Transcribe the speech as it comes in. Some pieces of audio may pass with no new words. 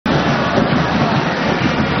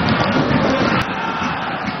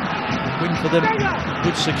of them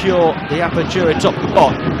could secure the Apertura top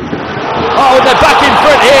spot. Oh, and they're back in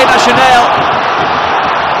front here, Nacional.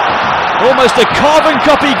 Almost a carbon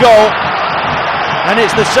copy goal. And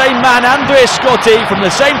it's the same man, Scotti, from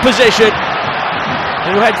the same position,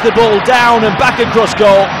 who heads the ball down and back across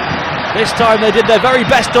goal. This time they did their very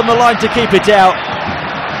best on the line to keep it out.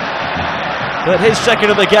 But his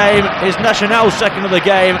second of the game is Nacional's second of the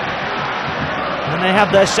game, and they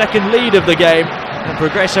have their second lead of the game, and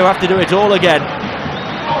Progreso have to do it all again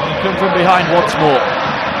and come from behind once more.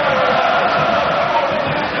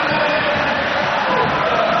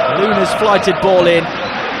 Luna's flighted ball in.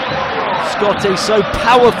 Scotti so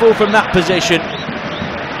powerful from that position.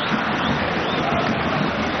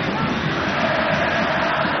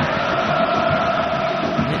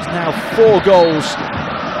 It's now 4 goals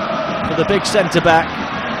for the big centre-back.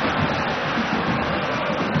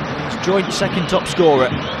 He's joint second top scorer.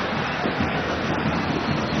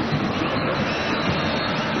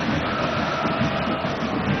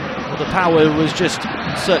 Well, the power was just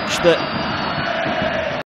such that